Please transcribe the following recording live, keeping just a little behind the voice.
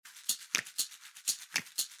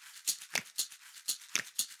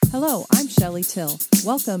Hello, I'm Shelley Till.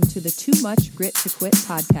 Welcome to the Too Much Grit to Quit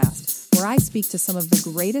podcast, where I speak to some of the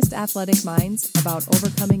greatest athletic minds about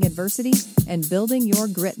overcoming adversity and building your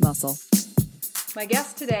grit muscle. My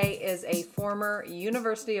guest today is a former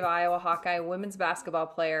University of Iowa Hawkeye women's basketball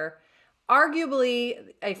player,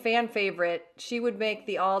 arguably a fan favorite. She would make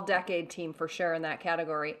the all-decade team for sure in that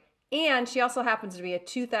category. And she also happens to be a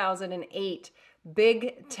 2008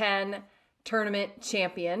 Big Ten tournament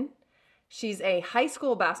champion. She's a high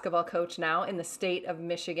school basketball coach now in the state of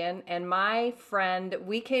Michigan. And my friend,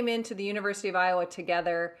 we came into the University of Iowa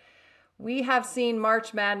together. We have seen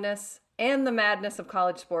March Madness and the madness of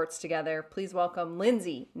college sports together. Please welcome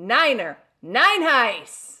Lindsay Niner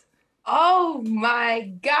Nineheis. Oh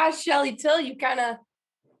my gosh, Shelley Till, you kind of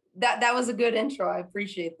that was a good intro. I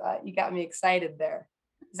appreciate that. You got me excited there.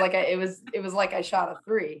 It's like it was like I shot a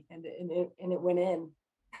three and it went in.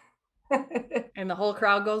 And the whole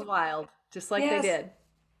crowd goes wild, just like they did.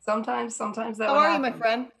 Sometimes that. How are you, my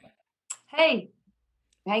friend? Hey,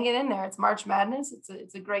 hanging in there. It's March Madness.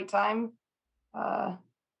 It's a great time to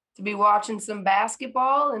be watching some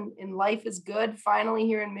basketball, and life is good. Finally,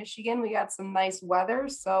 here in Michigan, we got some nice weather.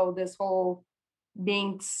 So this whole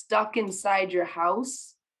being stuck inside your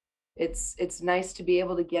house, it's nice to be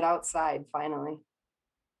able to get outside finally.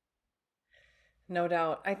 No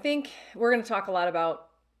doubt. I think we're going to talk a lot about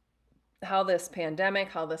how this pandemic,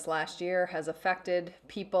 how this last year has affected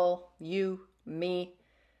people, you, me,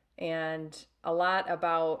 and a lot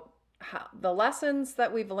about how the lessons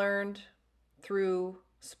that we've learned through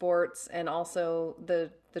sports and also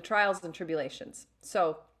the trials and tribulations.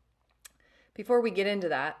 So before we get into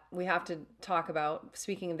that, we have to talk about,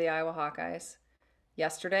 speaking of the Iowa Hawkeyes,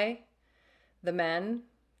 yesterday, the men,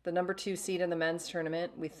 the number 2 seed in the men's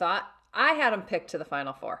tournament, I had them picked to the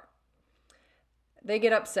Final Four. They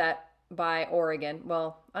get upset by Oregon.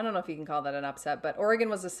 Well, I don't know if you can call that an upset, but Oregon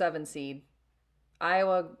was a 7 seed.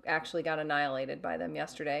 Iowa actually got annihilated by them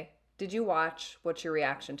yesterday. Did you watch? What's your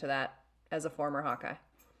reaction to that as a former Hawkeye?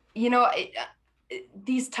 You know,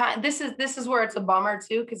 these times, this is where it's a bummer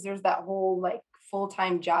too, because there's that whole like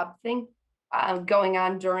full-time job thing going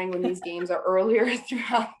on during when these games are earlier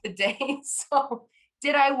throughout the day. So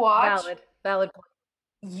did I watch? Valid point.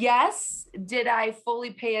 Yes. Did I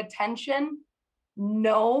fully pay attention?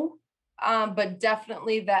 No. But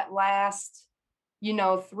definitely that last,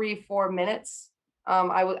 3-4 minutes,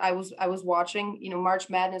 I was watching. March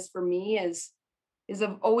Madness for me is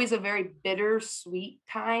always a very bittersweet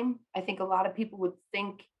time. I think a lot of people would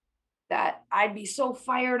think that I'd be so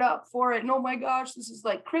fired up for it. And oh my gosh, this is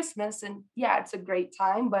like Christmas. And yeah, it's a great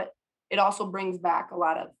time, but it also brings back a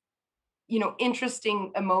lot of,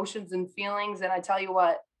 interesting emotions and feelings. And I tell you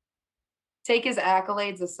what, take his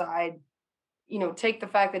accolades aside, take the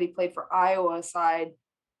fact that he played for Iowa aside,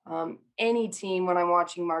 any team when I'm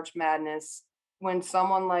watching March Madness, when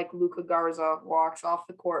someone like Luka Garza walks off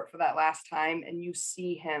the court for that last time and you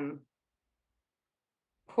see him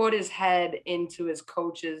put his head into his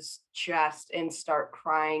coach's chest and start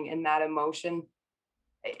crying in that emotion,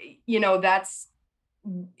 that's,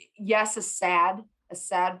 yes, a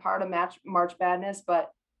sad part of March Madness,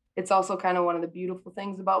 but it's also kind of one of the beautiful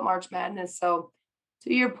things about March Madness. So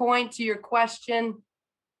to your point, to your question,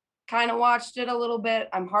 kind of watched it a little bit.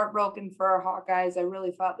 I'm heartbroken for our Hawkeyes. I really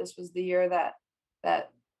thought this was the year that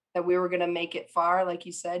we were going to make it far. Like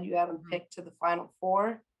you said, you had them picked to the Final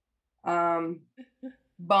Four.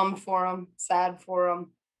 Bummed for them, sad for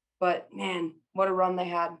them. But man, what a run they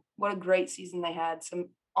had. What a great season they had. Some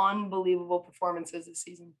unbelievable performances this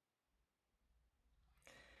season.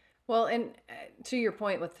 Well, and to your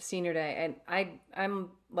point with the senior day, and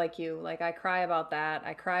I'm like you, like I cry about that.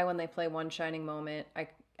 I cry when they play One Shining Moment.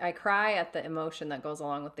 I cry at the emotion that goes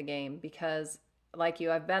along with the game because, like you,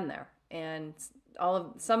 I've been there, and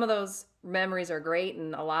some of those memories are great,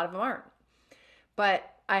 and a lot of them aren't. But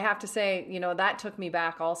I have to say, that took me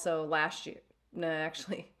back also last year. No,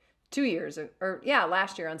 actually, 2 years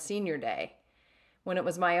last year on senior day, when it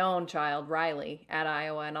was my own child, Riley, at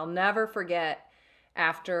Iowa, and I'll never forget.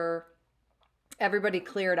 After everybody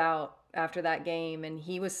cleared out after that game, and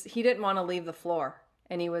he didn't want to leave the floor,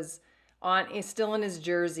 and he's still in his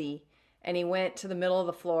jersey, and he went to the middle of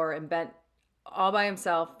the floor and bent all by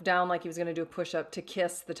himself down like he was going to do a push-up to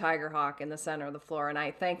kiss the Tiger Hawk in the center of the floor. And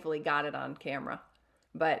I thankfully got it on camera,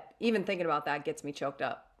 but even thinking about that gets me choked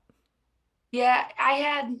up. Yeah,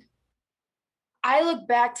 I look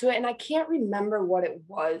back to it and I can't remember what it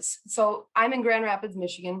was. So I'm in Grand Rapids,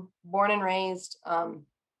 Michigan, born and raised,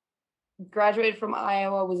 graduated from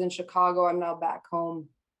Iowa, was in Chicago. I'm now back home.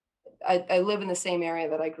 I live in the same area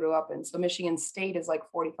that I grew up in. So Michigan State is like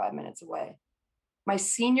 45 minutes away. My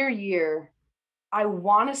senior year, I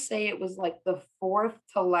want to say it was like the fourth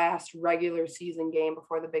to last regular season game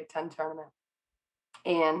before the Big Ten tournament.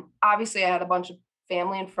 And obviously, I had a bunch of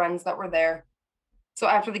family and friends that were there. So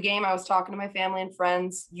after the game, I was talking to my family and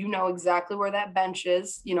friends. You know exactly where that bench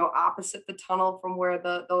is, opposite the tunnel from where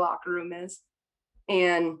the locker room is.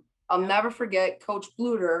 And I'll Yep. never forget Coach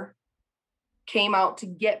Bluter came out to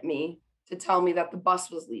get me to tell me that the bus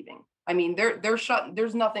was leaving. I mean, they're shut.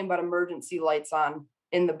 There's nothing but emergency lights on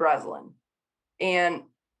in the Breslin. And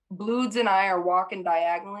Bludes and I are walking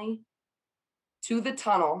diagonally to the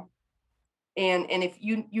tunnel. And if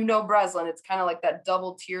you know Breslin, it's kind of like that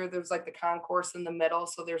double tier. There's like the concourse in the middle,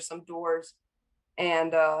 so there's some doors.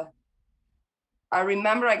 And I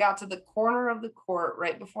remember I got to the corner of the court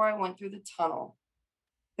right before I went through the tunnel.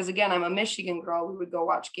 Because again, I'm a Michigan girl. We would go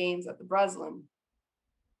watch games at the Breslin.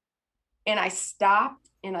 And I stopped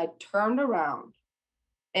and I turned around.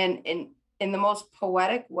 And in the most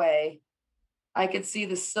poetic way, I could see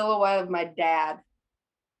the silhouette of my dad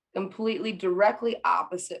completely directly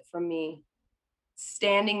opposite from me,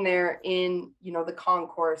 standing there in, the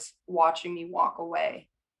concourse, watching me walk away.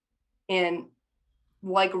 And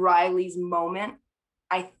like Riley's moment,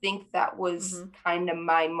 I think that was Mhm. kind of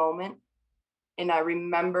my moment. And I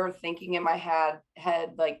remember thinking in my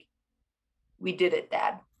head like, we did it,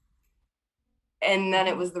 Dad. And then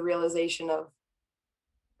it Mhm. was the realization of,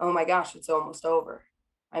 oh my gosh, it's almost over.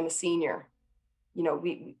 I'm a senior.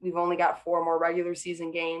 We've only got 4 more regular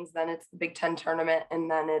season games, then it's the Big Ten tournament, and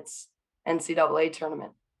then it's NCAA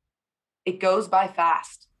tournament. It goes by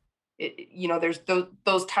fast. There's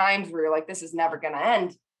those times where you're like, this is never going to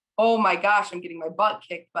end. Oh my gosh, I'm getting my butt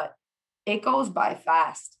kicked, but it goes by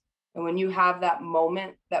fast. And when you have that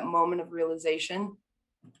moment of realization,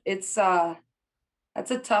 it's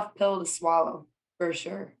that's a tough pill to swallow for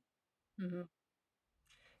sure. Mhm.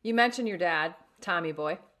 You mentioned your dad, Tommy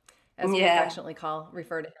Boy, as we Yeah. affectionately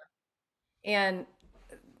refer to him. And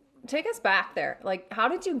take us back there. Like, how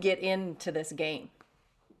did you get into this game?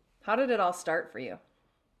 How did it all start for you?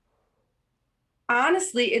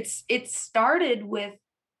 Honestly, it started with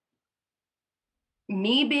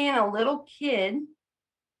me being a little kid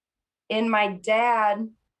and my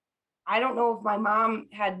dad. I don't know if my mom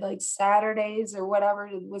had like Saturdays or whatever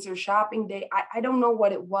was her shopping day. I don't know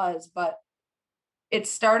what it was, but it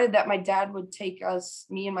started that my dad would take us,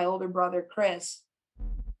 me and my older brother Chris,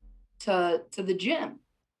 to the gym,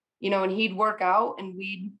 and he'd work out and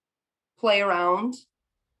we'd play around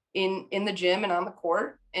in the gym and on the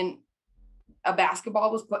court. And a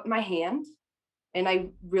basketball was put in my hand and I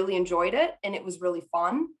really enjoyed it and it was really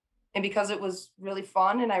fun. And because it was really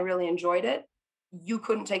fun and I really enjoyed it, you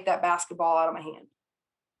couldn't take that basketball out of my hand.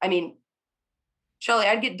 I mean, Shelly,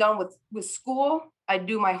 I'd get done with school, I'd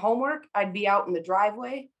do my homework, I'd be out in the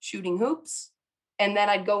driveway shooting hoops, and then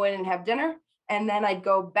I'd go in and have dinner, and then I'd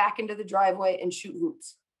go back into the driveway and shoot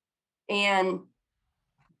hoops. And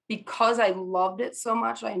because I loved it so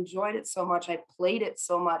much, I enjoyed it so much, I played it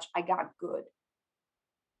so much, I got good.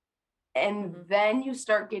 And Mhm. then you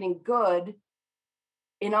start getting good,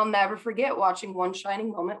 and I'll never forget watching One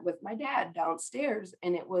Shining Moment with my dad downstairs,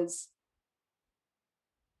 and it was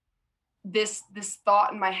this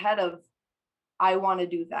thought in my head of I want to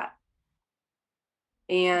do that.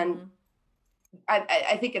 And Mhm.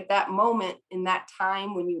 I think at that moment in that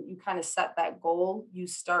time when you kind of set that goal, you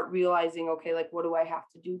start realizing, okay, like what do I have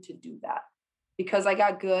to do that? Because I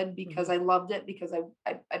got good, because Mhm. I loved it, because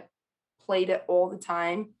I played it all the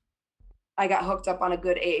time. I got hooked up on a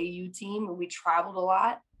good AAU team and we traveled a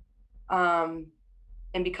lot. Um,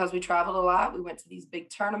 and because we traveled a lot, we went to these big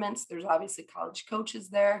tournaments. There's obviously college coaches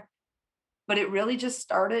there, but it really just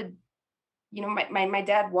started. My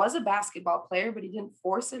dad was a basketball player, but he didn't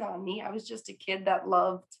force it on me. I was just a kid I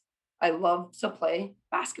loved to play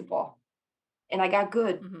basketball and I got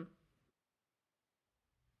good. Mhm.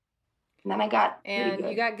 And then I got pretty And you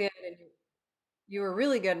good. got good, and you were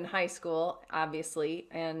really good in high school, obviously,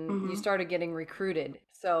 and you Hmm. started getting recruited.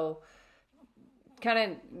 So, kind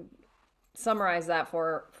of summarize that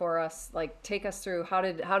for us. Like, take us through how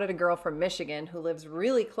did a girl from Michigan who lives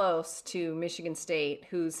really close to Michigan State,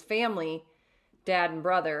 whose family, dad and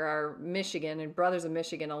brother, are Michigan and brother's a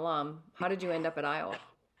Michigan alum, how did you end up at Iowa?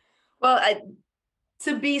 Well,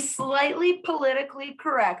 to be slightly politically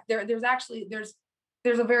correct, there's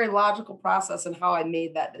a very logical process in how I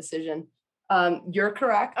made that decision. You're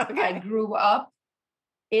correct. I Okay. grew up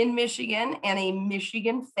in Michigan and a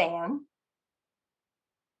Michigan fan.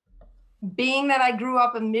 Being that I grew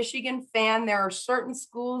up a Michigan fan, there are certain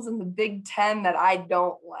schools in the Big Ten that I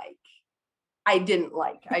don't like. I didn't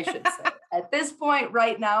like, I should say. At this point,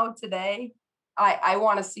 right now, today, I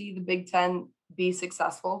want to see the Big Ten be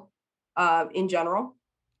successful. in general.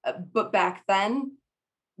 But back then,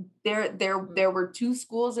 Mm. there were two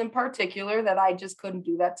schools in particular that I just couldn't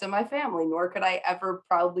do that to my family, nor could I ever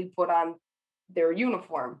proudly put on their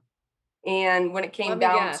uniform. And when it came Let me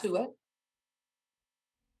down guess. to it,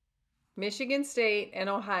 Michigan State and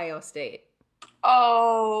Ohio State.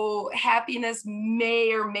 oh, happiness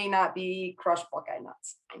may or may not be crushed Buckeye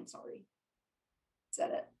nuts. I'm sorry.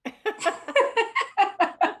 Said it.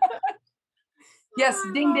 Yes,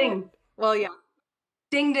 I ding love it. ding. Well, yeah,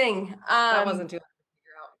 Ding ding. that wasn't too hard to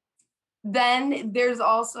figure out. Then there's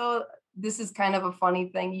also, this is kind of a funny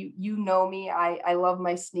thing. You know me. I love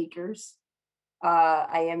my sneakers.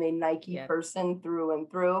 I am a Nike Yeah. person through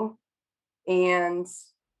and through. And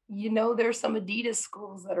there's some Adidas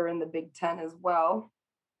schools that are in the Big Ten as well.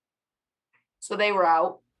 So they were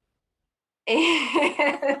out.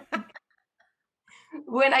 And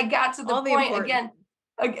when I got to the All the point important. again,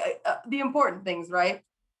 the important things, right?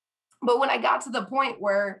 But when I got to the point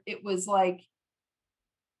where it was like,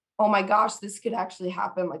 oh my gosh, this could actually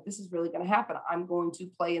happen. Like, this is really going to happen. I'm going to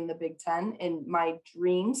play in the Big Ten in my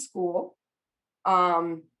dream school.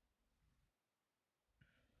 Um,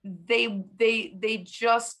 they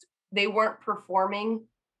weren't performing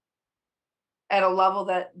at a level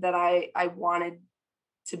that I wanted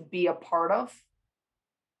to be a part of.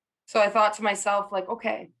 So I thought to myself, like,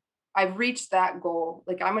 okay, I've reached that goal.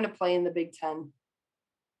 Like, I'm going to play in the Big Ten.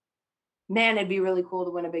 Man, it'd be really cool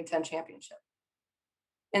to win a Big Ten championship.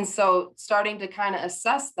 And so starting to kind of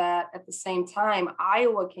assess that at the same time,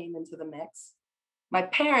 Iowa came into the mix. My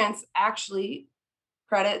parents actually,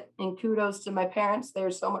 credit and kudos to my parents, they're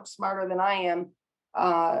so much smarter than I am,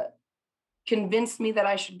 convinced me that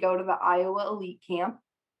I should go to the Iowa Elite Camp.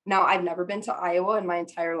 Now, I've never been to Iowa in my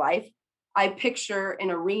entire life. I picture an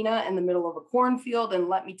arena in the middle of a cornfield, and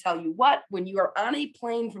let me tell you what, when you are on a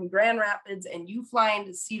plane from Grand Rapids and you fly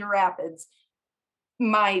into Cedar Rapids,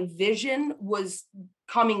 my vision was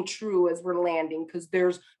coming true as we're landing because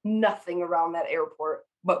there's nothing around that airport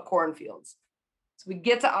but cornfields. So we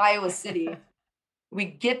get to Iowa City, we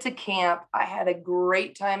get to camp. I had a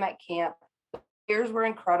great time at camp. Players were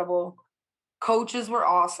incredible, coaches were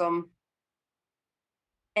awesome,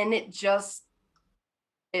 and it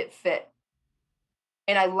fit.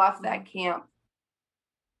 And I left that camp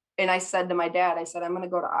and I said to my dad, I said, I'm going to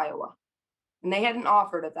go to Iowa. And they hadn't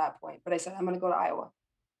offered at that point, but I said, I'm going to go to Iowa.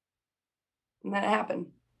 And then it happened.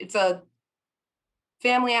 It's a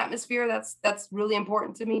family atmosphere that's really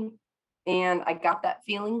important to me. And I got that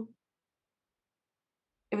feeling.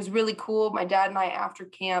 It was really cool. My dad and I, after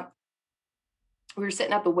camp, we were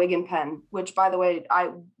sitting at the Wigan Pen, which, by the way,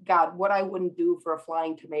 what I wouldn't do for a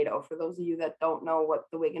flying tomato. For those of you that don't know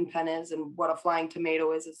what the Wigan Pen is and what a flying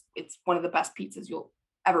tomato is it's one of the best pizzas you'll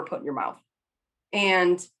ever put in your mouth.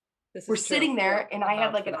 And we're sitting there, and I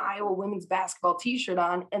had like an Iowa women's basketball t-shirt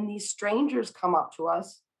on, and these strangers come up to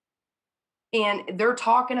us and they're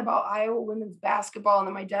talking about Iowa women's basketball. And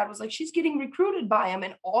then my dad was like, she's getting recruited by them.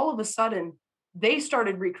 And all of a sudden they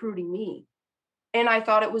started recruiting me. And I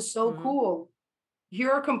thought it was so cool. Here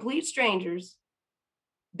are complete strangers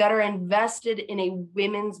that are invested in a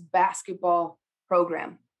women's basketball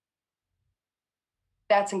program.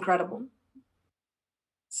 That's incredible.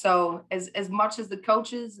 So as much as the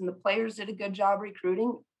coaches and the players did a good job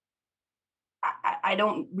recruiting, I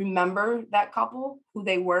don't remember that couple, who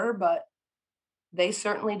they were, but they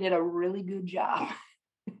certainly did a really good job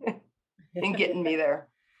in getting me there.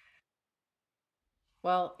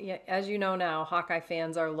 Well, yeah, as you know now, Hawkeye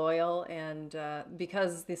fans are loyal, and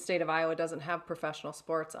because the state of Iowa doesn't have professional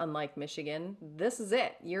sports, unlike Michigan, this is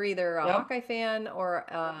it. You're either a Hawkeye fan or,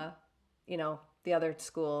 the other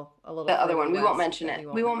school a little. The other further one, we won't west mention that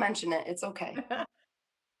it. We won't mention it. It's okay.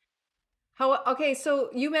 Okay, so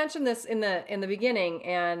you mentioned this in the beginning,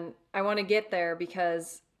 and I want to get there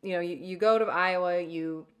because you go to Iowa,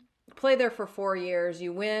 you play there for 4 years,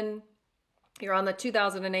 you win. You're on the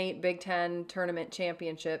 2008 Big Ten tournament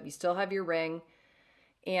championship. You still have your ring.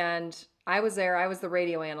 And I was there. I was the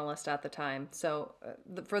radio analyst at the time. So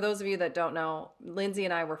for those of you that don't know, Lindsay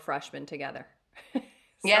and I were freshmen together.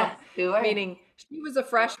 Yeah, meaning she was a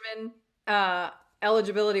freshman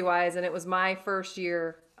eligibility wise, and it was my first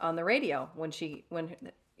year on the radio when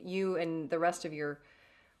you and the rest of your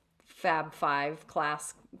Fab Five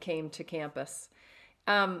class came to campus.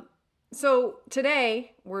 So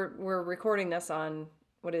today we're recording this on,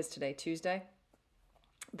 what is today? Tuesday,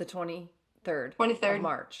 the 23rd of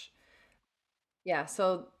March. Yeah.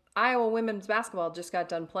 So Iowa women's basketball just got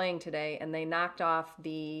done playing today, and they knocked off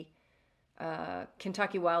the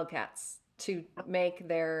Kentucky Wildcats to make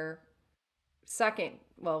their second.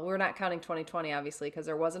 Well, we're not counting 2020 obviously because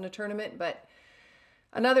there wasn't a tournament, but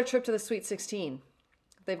Another trip to the Sweet 16.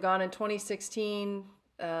 They've gone in 2016.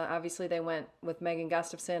 Obviously, they went with Megan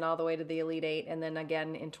Gustafson all the way to the Elite Eight, and then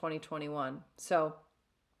again in 2021. So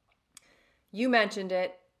you mentioned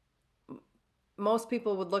it. Most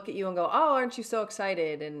people would look at you and go, "Oh, aren't you so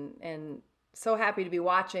excited and so happy to be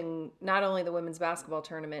watching not only the women's basketball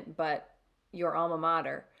tournament but your alma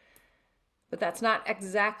mater?" But that's not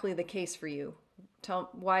exactly the case for you.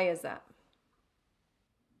 Why is that?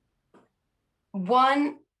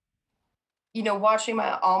 One, watching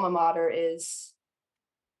my alma mater is,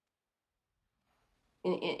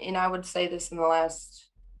 and I would say this in the last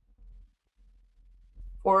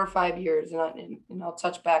 4 or 5 years, and I'll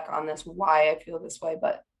touch back on this, why I feel this way,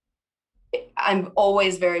 but I'm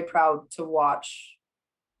always very proud to watch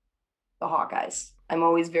the Hawkeyes. I'm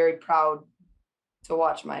always very proud to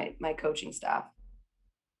watch my coaching staff.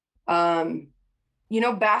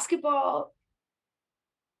 Basketball,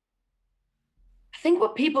 I think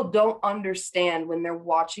what people don't understand when they're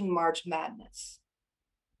watching March Madness,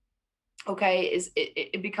 okay, is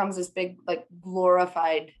it becomes this big, like,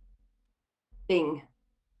 glorified thing.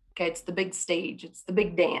 Okay, it's the big stage, it's the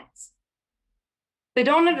big dance. They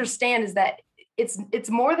don't understand is that it's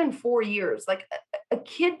more than 4 years. Like, a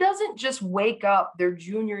kid doesn't just wake up their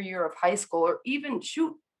junior year of high school, or even,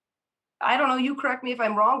 shoot, I don't know, you correct me if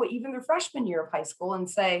I'm wrong, but even their freshman year of high school, and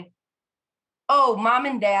say, "Oh, mom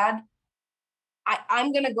and dad,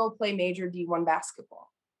 I'm gonna go play major D1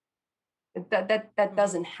 basketball." That Mm-hmm.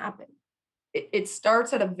 doesn't happen. It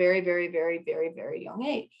starts at a very, very, very, very, very young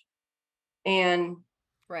age. And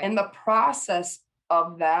Right. in the process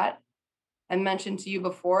of that, I mentioned to you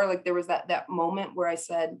before, like, there was that moment where I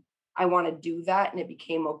said, I want to do that, and it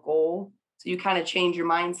became a goal. So you kind of change your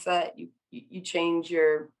mindset, you change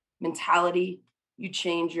your mentality, you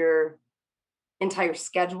change your entire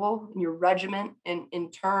schedule and your regiment, and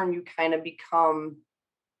in turn you kind of become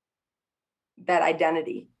that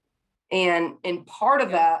identity. And part of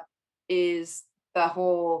Yep. that is the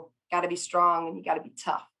whole got to be strong and you got to be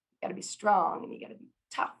tough. You got to be strong and you got to be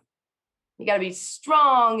tough. You got to be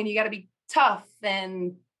strong and you got to be tough.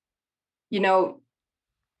 And you know,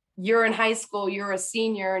 you're in high school, you're a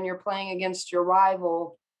senior, and you're playing against your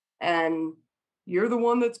rival, and you're the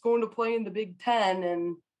one that's going to play in the Big Ten,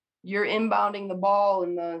 and you're inbounding the ball,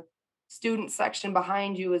 and the student section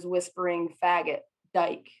behind you is whispering faggot,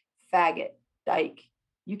 dyke, faggot, dyke.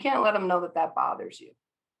 You can't let them know that that bothers you.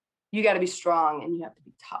 You got to be strong and you have to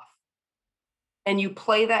be tough. And you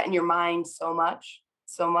play that in your mind so much,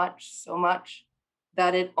 so much, so much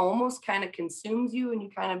that it almost kind of consumes you, and you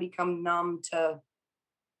kind of become numb to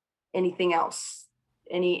anything else,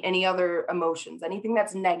 any other emotions, anything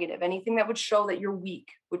that's negative, anything that would show that you're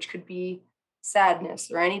weak, which could be sadness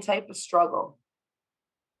or any type of struggle.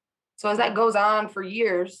 So as that Mm-hmm. goes on for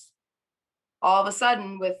years, all of a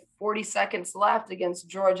sudden, with 40 seconds left against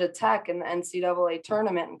Georgia Tech in the NCAA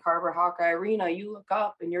tournament in Carver Hawkeye Arena, you look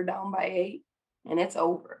up and you're down by 8, and it's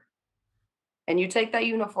over. And you take that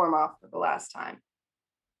uniform off for the last time.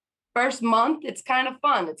 First month, it's kind of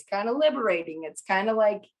fun. It's kind of liberating. It's kind of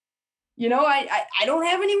like, I don't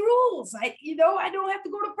have any rules. I don't have to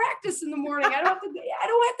go to practice in the morning. I don't have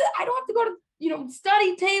to go to,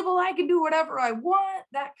 study table. I can do whatever I want,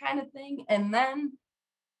 that kind of thing. And then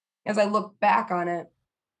as I look back on it,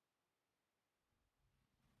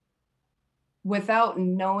 without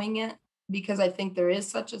knowing it, because I think there is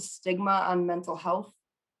such a stigma on mental health,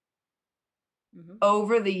 Mm-hmm.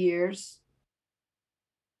 over the years,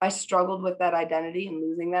 I struggled with that identity and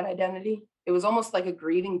losing that identity. It was almost like a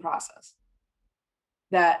grieving process.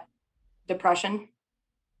 That depression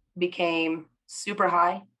became super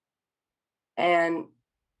high, and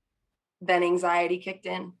then anxiety kicked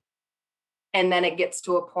in. And then it gets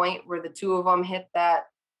to a point where the two of them hit that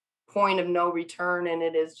point of no return, and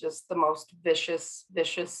it is just the most vicious,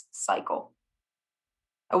 vicious cycle.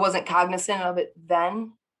 I wasn't cognizant of it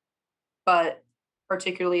then, but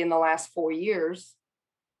particularly in the last 4 years,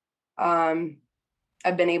 um,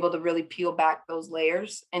 I've been able to really peel back those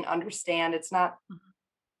layers and understand it's not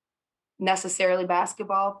necessarily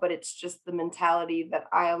basketball, but it's just the mentality that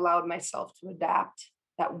I allowed myself to adapt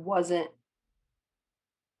that wasn't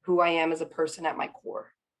who I am as a person at my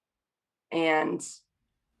core. And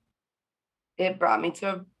it brought me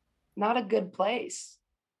to not a good place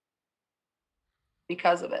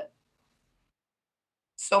because of it.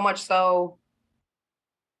 So much so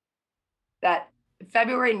that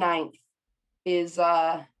February 9th is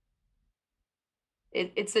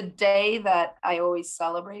it's a day that I always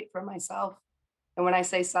celebrate for myself. And when I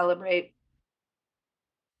say celebrate,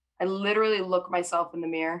 I literally look myself in the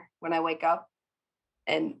mirror when I wake up,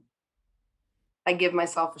 and I give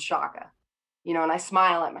myself a shaka. and I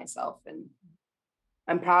smile at myself and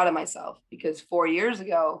I'm proud of myself because 4 years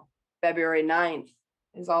ago, February 9th,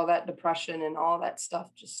 is all that depression and all that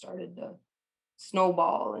stuff just started to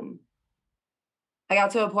snowball. And I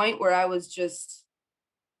got to a point where I was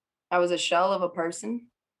a shell of a person.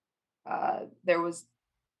 There was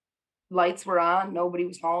lights were on, nobody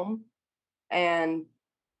was home. And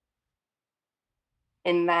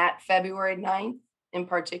in that February 9th in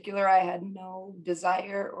particular, I had no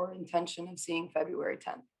desire or intention of seeing February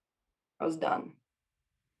 10th. I was done.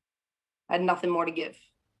 I had nothing more to give.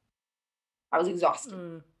 I was exhausted.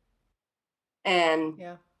 Mm, And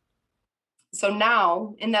yeah. so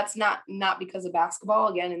now, and that's not because of basketball.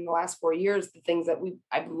 Again, in the last 4 years, the things that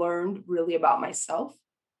I've learned really about myself.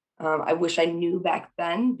 I wish I knew back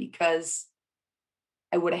then because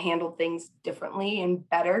I would have handled things differently and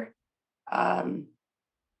better. Um,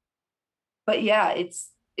 but yeah,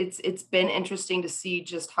 it's been interesting to see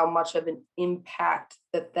just how much of an impact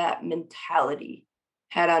that mentality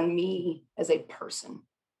had on me as a person.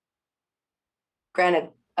 Granted,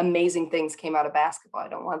 amazing things came out of basketball. I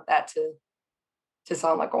don't want that to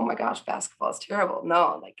sound like, oh my gosh, basketball is terrible.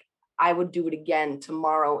 No, like I would do it again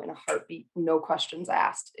tomorrow in a heartbeat, no questions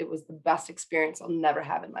asked. It was the best experience I'll never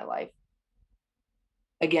have in my life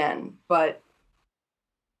again. But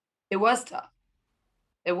it was tough.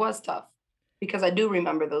 It was tough because I do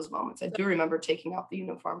remember those moments. I do remember taking off the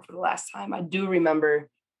uniform for the last time. I do remember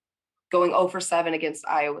going 0 for 7 against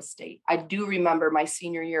Iowa State. I do remember my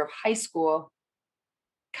senior year of high school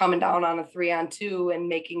coming down on a 3-on-2 and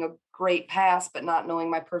making a great pass, but not knowing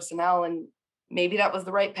my personnel. And maybe that was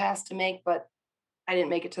the right pass to make, but I didn't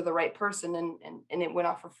make it to the right person and it went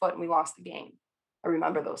off her foot and we lost the game. I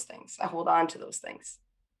remember those things. I hold on to those things.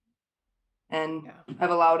 And Yeah.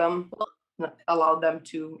 I've allowed them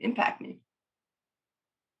to impact me.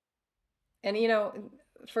 And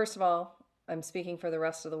first of all, I'm speaking for the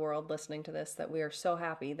rest of the world listening to this that we are so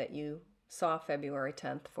happy that you saw February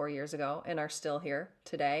 10th 4 years ago and are still here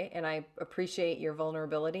today. And I appreciate your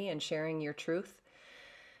vulnerability and sharing your truth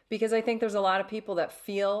because I think there's a lot of people that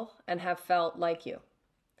feel and have felt like you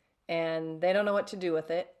and they don't know what to do with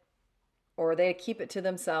it or they keep it to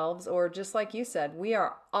themselves. Or just like you said, we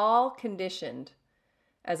are all conditioned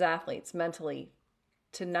as athletes mentally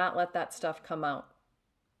to not let that stuff come out,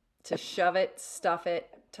 to shove it, stuff it,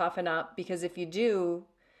 toughen up. Because if you do,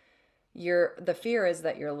 the fear is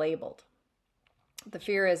that you're labeled. The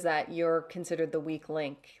fear is that you're considered the weak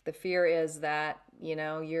link. The fear is that,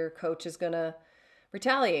 your coach is going to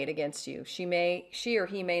retaliate against you. She or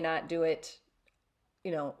he may not do it,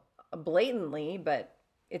 blatantly, but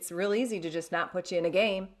it's real easy to just not put you in a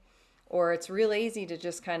game, or it's real easy to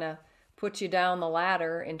just kind of put you down the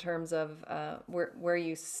ladder in terms of where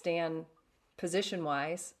you stand position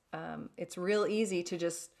wise. It's real easy to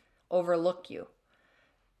just overlook you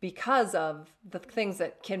because of the things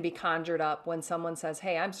that can be conjured up when someone says,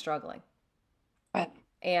 "Hey, I'm struggling." But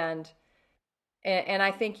And and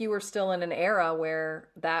I think you were still in an era where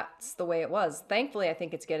that's the way it was. Thankfully, I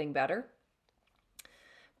think it's getting better.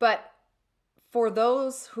 But for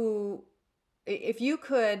those who, if you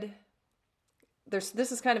could, this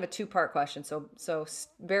is kind of a two-part question, so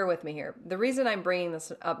bear with me here. The reason I'm bringing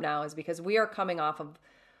this up now is because we are coming off of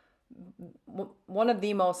one of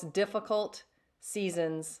the most difficult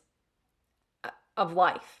seasons of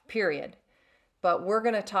life, period. But we're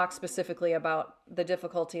going to talk specifically about the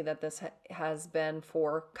difficulty that this has been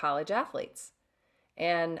for college athletes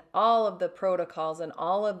and all of the protocols and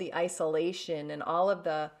all of the isolation and all of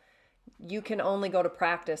the, you can only go to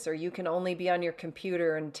practice or you can only be on your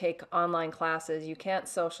computer and take online classes. You can't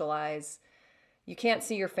socialize. You can't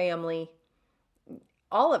see your family.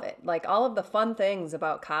 All of it, like all of the fun things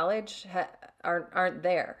about college aren't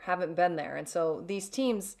there, haven't been there. And so these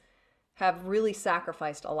teams have really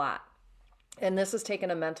sacrificed a lot. And this has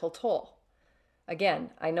taken a mental toll. Again,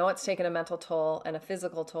 I know it's taken a mental toll and a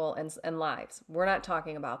physical toll and lives. We're not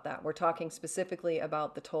talking about that. We're talking specifically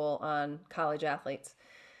about the toll on college athletes.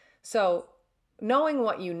 So knowing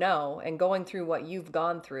what you know and going through what you've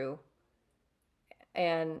gone through,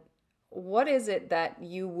 and what is it that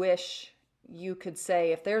you wish you could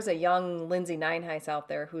say if there's a young Lindsay Nineheis out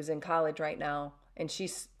there who's in college right now and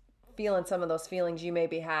she's feeling some of those feelings you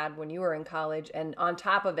maybe had when you were in college, and on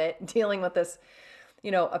top of it dealing with this,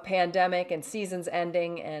 a pandemic and seasons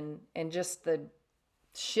ending and just the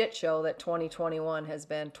shit show that 2021 has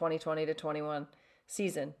been, 2020 to 21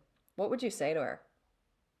 season, what would you say to her?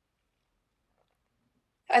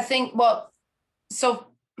 I think, well, so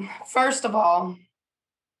first of all,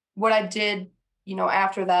 what I did,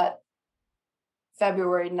 after that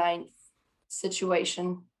February 9th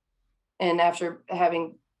situation, and after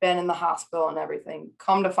having been in the hospital and everything.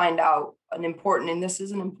 Come to find out, and this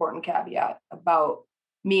is an important caveat about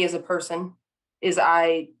me as a person, is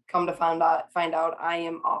I come to find out I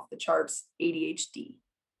am off the charts ADHD.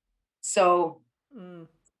 So Mm.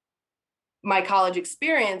 my college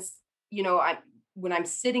experience, I when I'm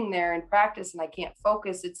sitting there in practice and I can't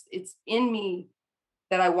focus, it's in me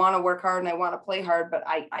that I want to work hard and I want to play hard, but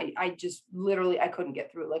I just literally I couldn't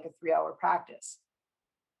get through like a 3-hour practice.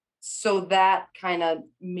 So that kind of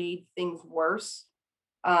made things worse.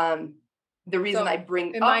 Um, the reason I So,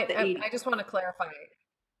 bring in up my, the 80, I just want to clarify.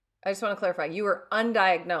 I just want to clarify. You were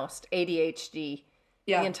undiagnosed ADHD the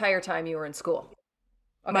yeah, entire time you were in school.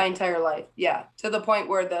 my Okay. entire life, yeah, to the point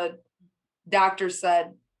where the doctor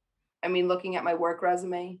said, I mean, looking at my work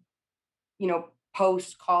resume,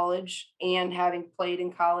 post college and having played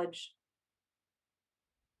in college,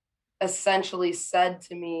 essentially said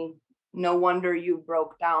to me, "No wonder you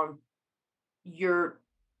broke down. You're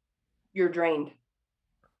you're drained.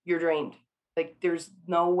 You're drained. Like there's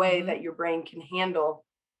no way Hmm. that your brain can handle."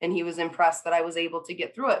 And he was impressed that I was able to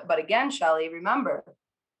get through it. But again, Shelly, remember,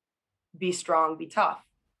 be strong, be tough.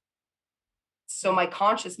 So Right. my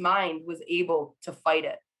conscious mind was able to fight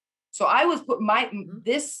it. So I was put my Hmm.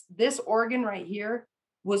 this organ right here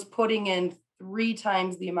was putting in 3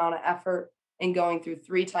 times the amount of effort and going through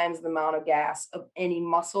 3 times the amount of gas of any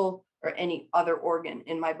muscle or any other organ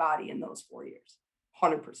in my body in those 4 years.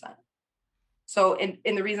 100%. So and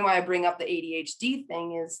the reason why I bring up the ADHD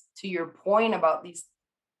thing is to your point about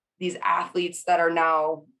these athletes that are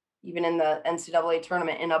now even in the NCAA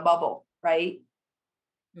tournament in a bubble, right?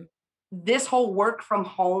 This whole work from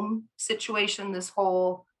home situation, this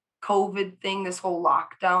whole COVID thing, this whole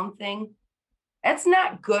lockdown thing, that's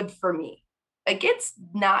not good for me. Like it's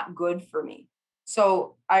not good for me.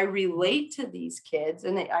 So I Hmm. relate to these kids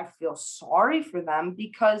and I feel sorry for them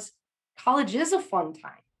because college is a fun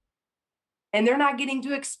time and they're not getting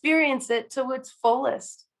to experience it to its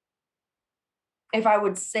fullest. If I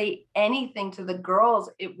would say anything to the girls,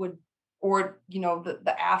 it would, or,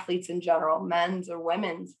 the athletes in general, men's or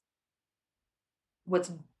women's,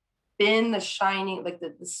 what's been the shining, like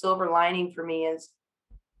the silver lining for me is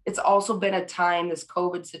it's also been a time, this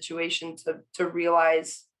COVID situation, to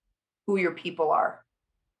realize who your people are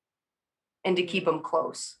and to keep Mm. them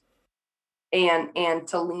close and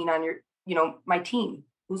to lean on my team.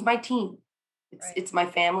 Who's my team? It's Right. it's my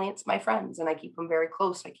family, it's my friends, and I keep them very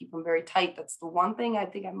close. I keep them very tight. That's the one thing I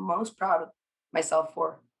think I'm most proud of myself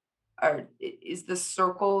for, is the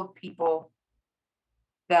circle of people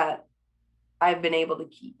that I've been able to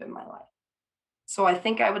keep in my life. So I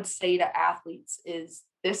think I would say to athletes is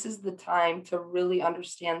this is the time to really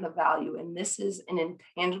understand the value. And this is an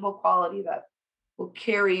intangible quality that will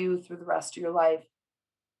carry you through the rest of your life.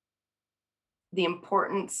 The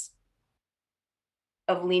importance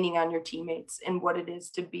of leaning on your teammates and what it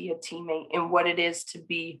is to be a teammate and what it is to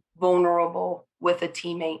be vulnerable with a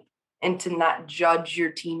teammate and to not judge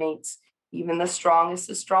your teammates. Even the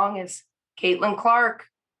strongest. Caitlin Clark,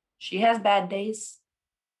 she has bad days.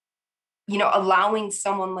 Allowing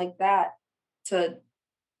someone like that to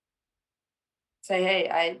say,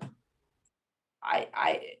 hey,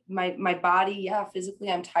 my body, yeah, physically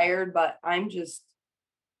I'm tired, but I'm just,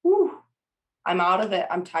 whew, I'm out of it.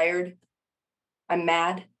 I'm tired. I'm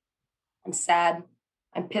mad. I'm sad.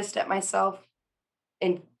 I'm pissed at myself.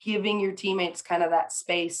 And giving your teammates kind of that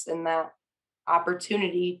space and that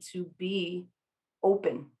opportunity to be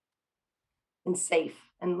open and safe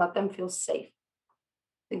and let them feel safe.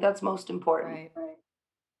 I think that's most important. Right.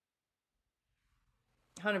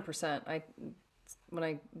 100%. When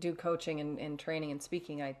I do coaching and training and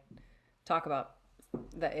speaking, I talk about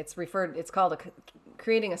that it's called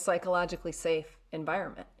creating a psychologically safe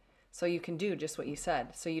environment. So you can do just what you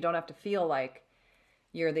said. So you don't have to feel like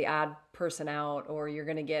you're the odd person out or you're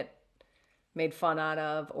going to get made fun out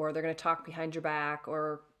of or they're going to talk behind your back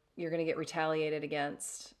or you're going to get retaliated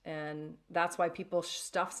against. And that's why people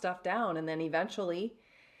stuff down and then eventually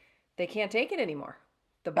they can't take it anymore.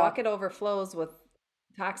 The Yeah. bucket overflows with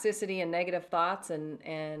toxicity and negative thoughts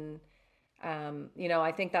and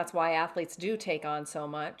I think that's why athletes do take on so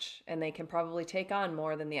much and they can probably take on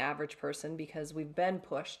more than the average person because we've been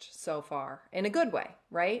pushed so far in a good way,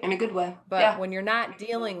 right? In a good way. But Yeah. when you're not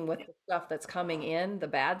dealing with the stuff that's coming in, the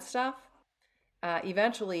bad stuff,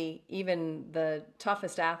 eventually even the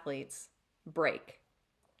toughest athletes break.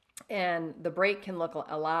 And the break can look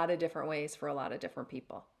a lot of different ways for a lot of different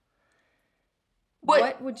people. What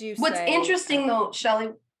What would you what's say? interesting though,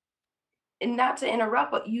 Shelley, and not to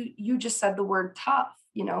interrupt, but you just said the word tough.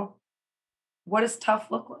 What does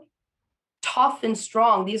tough look like? Tough and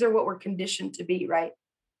strong. These are what we're conditioned to be, right?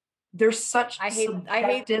 They're such I hate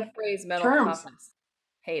subjective the phrase mental terms. toughness.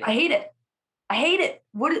 Hate I it. hate it. I hate it.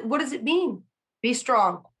 What does it mean? Be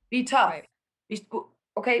strong, be tough. Right. Be,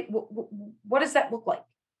 okay, what does that look like?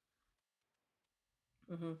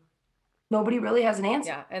 Hmm. Nobody really has an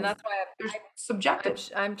answer Yeah, and because that's why they're I'm subjective.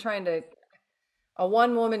 I'm trying to a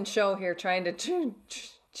one woman show here trying to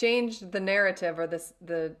change the narrative or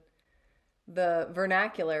the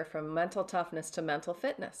vernacular from mental toughness to mental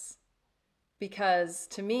fitness. Because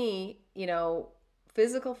to me,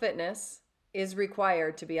 physical fitness is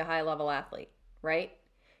required to be a high level athlete, right?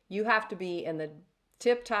 You have to be in the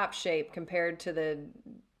tip top shape compared to the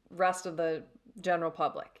rest of the general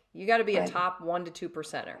public. You got to be a Right. top 1 to 2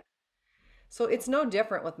 percenter. So it's no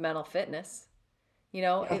different with mental fitness.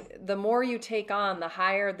 Yeah. The more you take on, the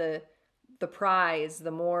higher the prize,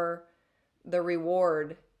 the more the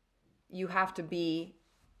reward. You have to be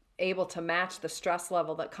able to match the stress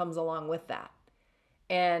level that comes along with that.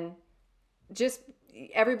 And just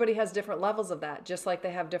everybody has different levels of that, just like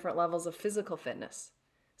they have different levels of physical fitness.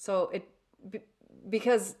 So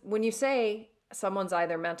because when you say someone's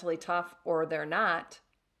either mentally tough or they're not,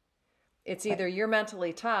 it's Right. either you're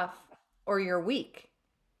mentally tough or you're weak.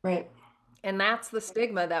 Right. And that's the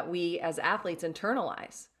stigma that we as athletes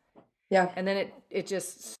internalize. Yeah. And then it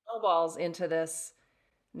just snowballs into this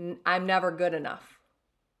I'm never good enough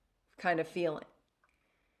kind of feeling.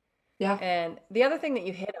 Yeah. And the other thing that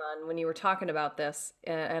you hit on when you were talking about this,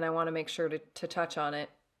 and I want to make sure to touch on it,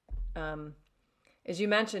 um, is you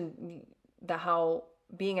mentioned how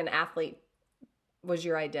being an athlete was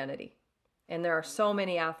your identity. And there are so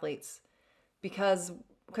many athletes because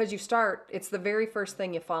you start, it's the very first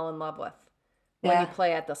thing you fall in love with when you Yeah.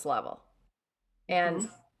 play at this level. And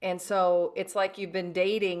Mhm. so it's like you've been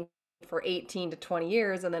dating for 18 to 20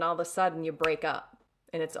 years and then all of a sudden you break up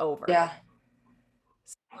and it's over. Yeah.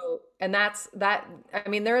 So, and that's that. I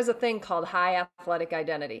mean, there is a thing called high athletic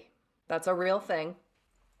identity. That's a real thing.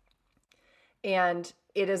 And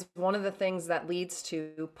it is one of the things that leads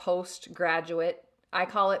to postgraduate, I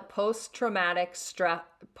call it post traumatic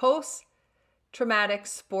sports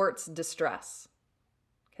distress.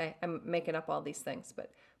 Okay. I'm making up all these things,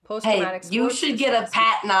 but post Hey, traumatic you sports should get a distress.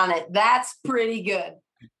 patent on it. That's pretty good.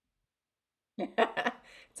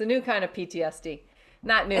 It's a new kind of PTSD.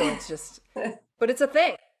 Not new, it's just, but it's a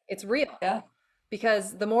thing. It's real. Yeah.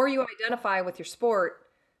 Because the more you identify with your sport,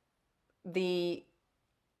 the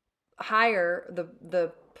higher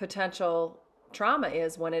the potential trauma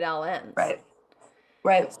is when it all ends. Right.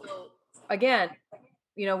 Right. So again,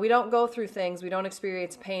 we don't go through things, we don't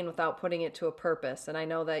experience pain without putting it to a purpose. And I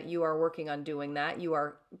know that you are working on doing that. You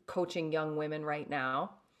are coaching young women right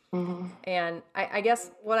now. Hmm. And I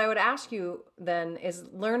guess what I would ask you then is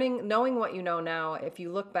knowing what you know now, if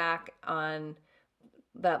you look back on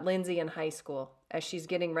that Lindsay in high school as she's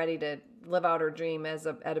getting ready to live out her dream at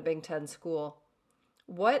a Big Ten school,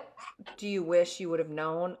 what do you wish you would have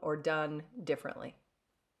known or done differently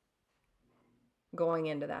going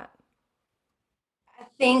into that? I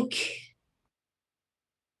think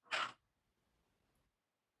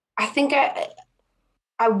I think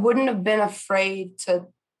I wouldn't have been afraid to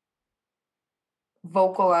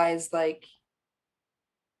vocalize like,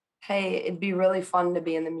 hey, it'd be really fun to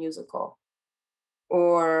be in the musical.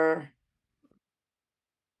 Or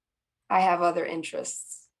I have other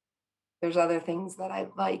interests. There's other things that I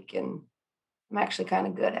like and I'm actually kind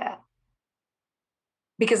of good at.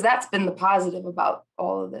 Because that's been the positive about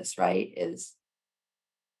all of this, right? Is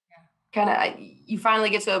kind of you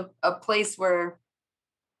finally get to a place where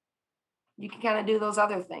you can kind of do those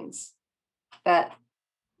other things that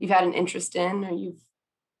you've had an interest in or you've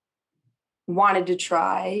wanted to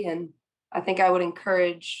try. And I think I would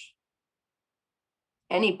encourage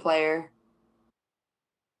any player,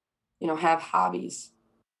 have hobbies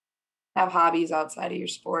outside of your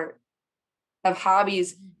sport, have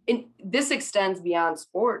hobbies. And this extends beyond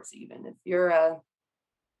sports, even if you're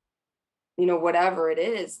whatever it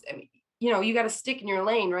is. I mean, you got to stick in your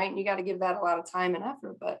lane, right? And you got to give that a lot of time and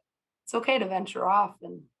effort, but it's okay to venture off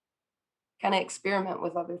and kind of experiment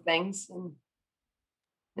with other things. And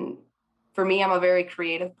for me, I'm a very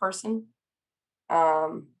creative person.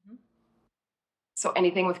 Um, so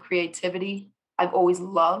anything with creativity, I've always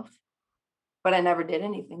loved, but I never did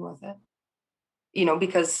anything with it,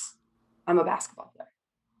 because I'm a basketball player.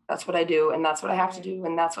 That's what I do, and that's what I have to Right. do,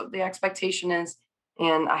 and that's what the expectation is.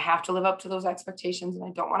 And I have to live up to those expectations, and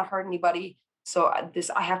I don't want to hurt anybody. So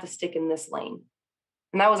I have to stick in this lane.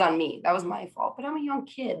 And that was on me. That was Mm-hmm. my fault. But I'm a young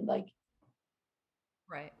kid. Like,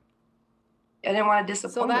 Right. I didn't want to So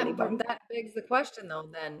disappoint that anybody. that begs the question though,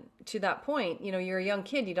 then to that point, you're a young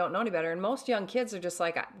kid, you don't know any better. And most young kids are just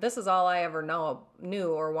like, this is all I ever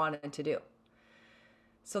knew or wanted to do.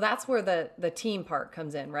 So that's where the team part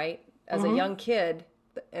comes in, right? As a Hmm. young kid,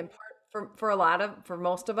 and for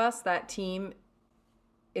most of us, that team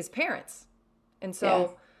is parents. And Yeah.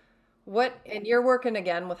 so and you're working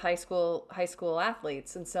again with high school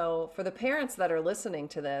athletes. And so for the parents that are listening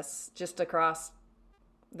to this just across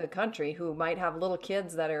the country who might have little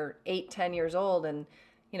kids that are 8, 10 years old, and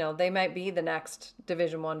they might be the next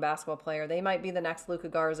Division I basketball player, they might be the next Luca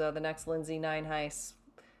Garza, the next Lindsay Nineheis,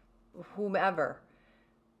 whomever.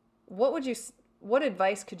 what would you what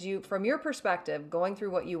advice could you, from your perspective, going through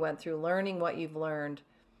what you went through, learning what you've learned,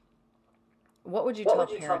 what would you What tell would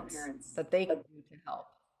you tell parents parents? that they can do to help?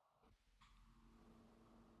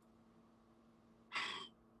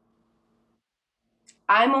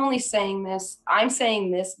 I'm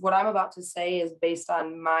saying this, what I'm about to say is based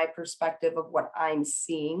on my perspective of what I'm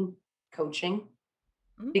seeing coaching,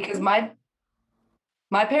 Mhm. because my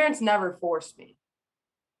parents never forced me.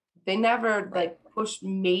 They never Right. like pushed,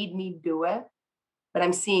 made me do it, but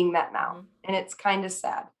I'm seeing that now. Hmm. And it's kind of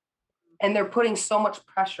sad. And they're putting so much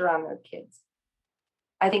pressure on their kids.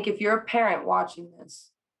 I think if you're a parent watching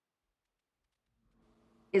this,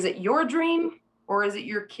 is it your dream or is it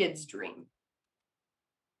your kid's dream?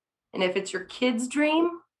 And if it's your kid's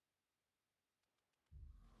dream,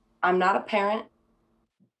 I'm not a parent.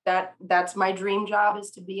 That's my dream job,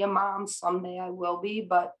 is to be a mom. Someday I will be,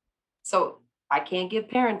 but so I can't give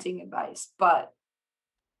parenting advice. But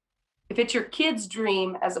if it's your kid's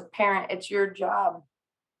dream as a parent, it's your job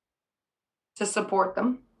to support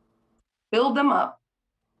them, build them up,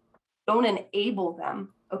 don't enable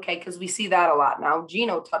them. Okay, because we see that a lot now.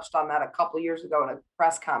 Gino touched on that a couple years ago in a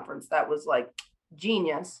press conference. That was like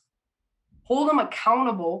genius. Hold them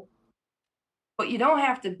accountable, but you don't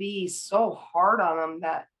have to be so hard on them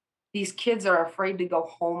that these kids are afraid to go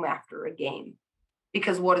home after a game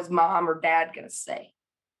because what is mom or dad going to say?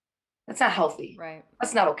 That's not healthy. Right.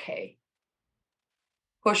 That's not okay.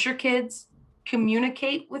 Push your kids,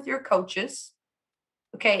 communicate with your coaches.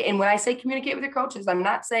 Okay. And when I say communicate with your coaches, I'm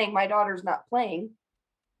not saying my daughter's not playing.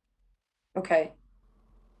 Okay.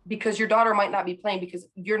 Because your daughter might not be playing because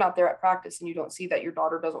you're not there at practice and you don't see that your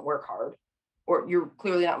daughter doesn't work hard, or you're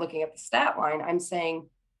clearly not looking at the stat line. I'm saying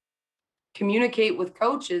communicate with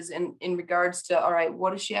coaches in regards to, all right,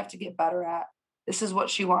 what does she have to get better at? This is what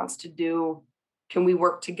she wants to do. Can we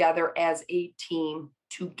work together as a team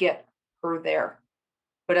to get her there?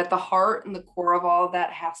 But at the heart and the core of all of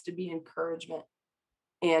that has to be encouragement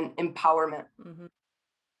and empowerment. Hmm.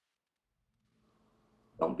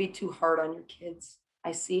 Don't be too hard on your kids.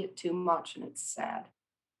 I see it too much and it's sad.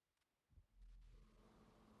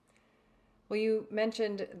 Well, you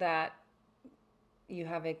mentioned that you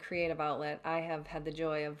have a creative outlet. I have had the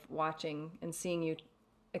joy of watching and seeing you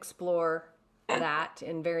explore that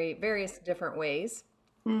in very various different ways,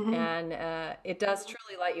 Mm-hmm. and it does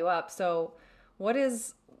truly light you up. So,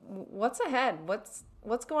 what's ahead?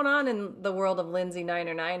 What's going on in the world of Lindsay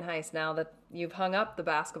Niner Nine Heist now that you've hung up the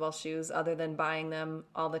basketball shoes, other than buying them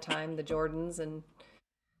all the time, the Jordans and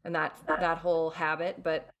that whole habit?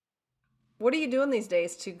 But what are you doing these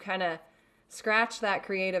days to kind of scratch that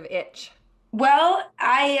creative itch? Well,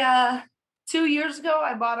 I 2 years ago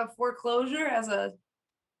I bought a foreclosure as a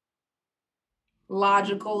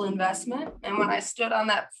logical investment. And when I stood on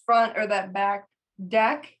that front or that back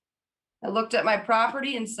deck, I looked at my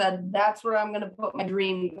property and said, that's where I'm going to put my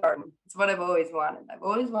dream garden. It's what I've always wanted. I've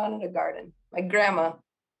always wanted a garden. My grandma,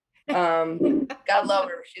 God love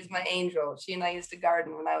her, she's my angel. She and I used to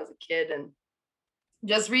garden when I was a kid. And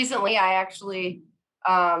just recently, I actually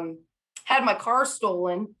had my car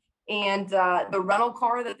stolen. And the rental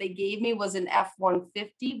car that they gave me was an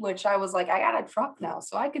F-150, which I was like, I got a truck now,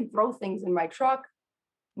 so I can throw things in my truck.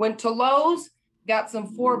 Went to Lowe's, got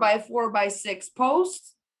some 4x4x6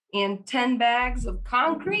 posts and 10 bags of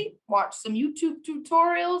concrete, watched some YouTube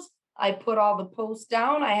tutorials. I put all the posts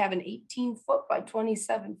down. I have an 18-foot by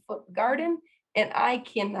 27-foot garden, and I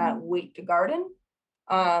cannot wait to garden.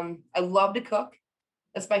 I love to cook.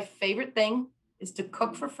 That's my favorite thing, is to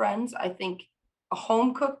cook for friends. I think a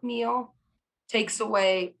home cooked meal takes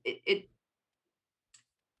away it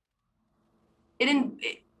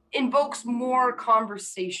invokes more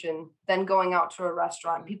conversation than going out to a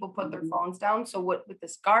restaurant. People put their phones down. So what with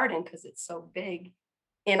this garden, because it's so big,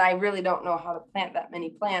 and I really don't know how to plant that many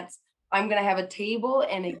plants, I'm gonna have a table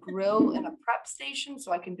and a grill and a prep station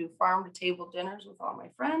so I can do farm to table dinners with all my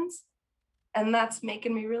friends. And that's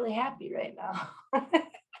making me really happy right now.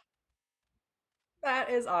 That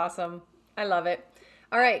is awesome. I love it.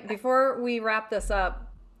 All right, before we wrap this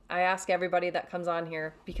up, I ask everybody that comes on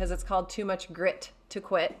here because it's called Too Much Grit to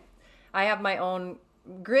Quit. I have my own.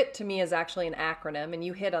 Grit to me is actually an acronym, and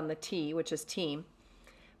you hit on the T, which is team.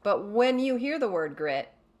 But when you hear the word grit,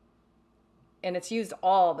 and it's used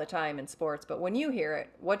all the time in sports, but when you hear it,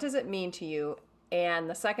 what does it mean to you? And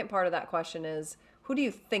the second part of that question is, who do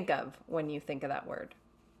you think of when you think of that word?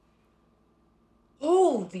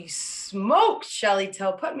 Holy smokes, Shelly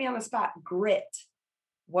Till, put me on the spot. Grit.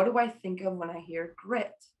 What do I think of when I hear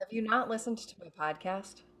grit? Have you not listened to my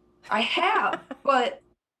podcast? I have, but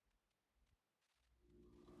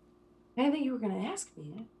I didn't think you were going to ask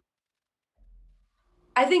me.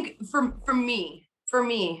 I think for me,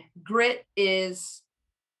 grit is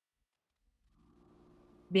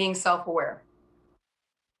being self-aware.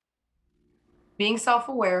 Being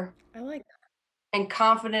self-aware I like that. and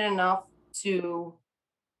confident enough to,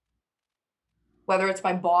 whether it's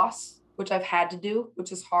my boss, which I've had to do,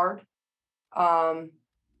 which is hard,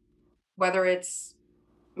 whether it's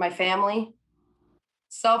my family,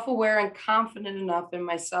 self-aware and confident enough in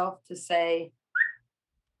myself to say,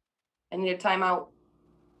 I need a timeout.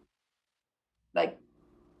 Like,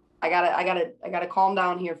 I gotta calm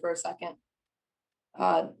down here for a second.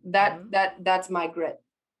 That's my grit.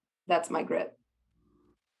 That's my grit.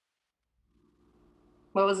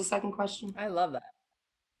 What was the second question? I love that.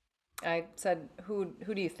 I said, who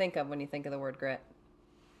do you think of when you think of the word grit?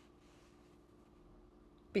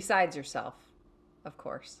 Besides yourself, of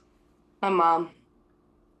course. My mom.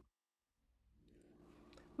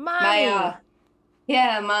 Mommy.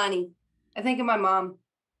 Yeah, Monty. I think of my mom.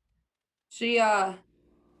 She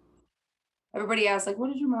everybody asks, like, what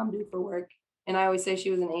did your mom do for work? And I always say she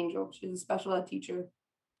was an angel. She was a special ed teacher.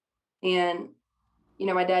 And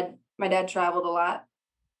my dad traveled a lot.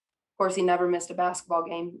 Of course, he never missed a basketball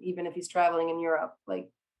game, even if he's traveling in Europe. Like,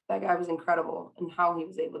 that guy was incredible in how he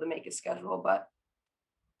was able to make his schedule. But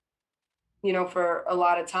for a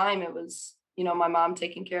lot of time, it was my mom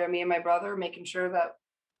taking care of me and my brother, making sure that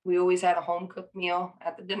we always had a home cooked meal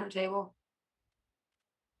at the dinner table.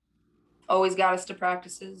 Always got us to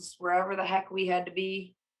practices wherever the heck we had to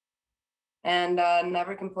be, and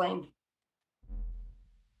never complained.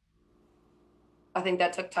 I think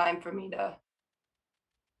that took time for me to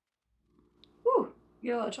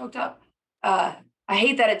get a little choked up. I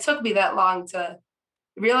hate that it took me that long to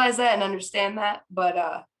realize that and understand that,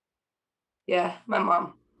 but yeah, my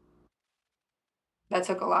mom. That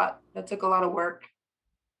took a lot. That took a lot of work.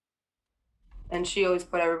 And she always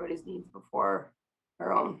put everybody's needs before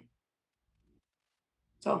her own.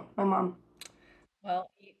 So, my mom. Well,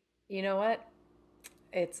 you know what?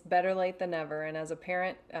 It's better late than never. And as a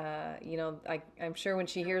parent, I'm sure when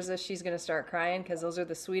she hears this, she's going to start crying because those are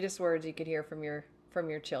the sweetest words you could hear from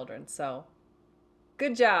your children. So,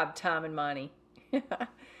 good job, Tom and Monty.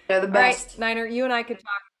 They're the best. All right, Niner, you and I could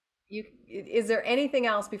talk. Is there anything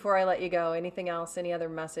else before I let you go? Anything else? Any other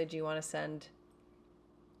message you want to send?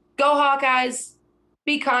 Go Hawkeyes.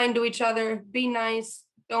 Be kind to each other. Be nice.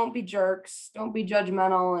 Don't be jerks. Don't be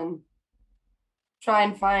judgmental, and try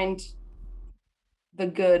and find the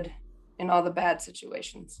good in all the bad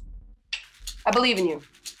situations. I believe in you.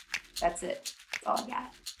 That's it. That's all I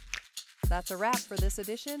got. That's a wrap for this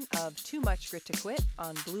edition of Too Much Grit to Quit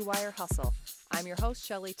on Blue Wire Hustle. I'm your host,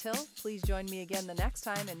 Shelly Till. Please join me again the next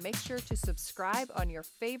time and make sure to subscribe on your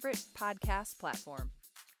favorite podcast platform.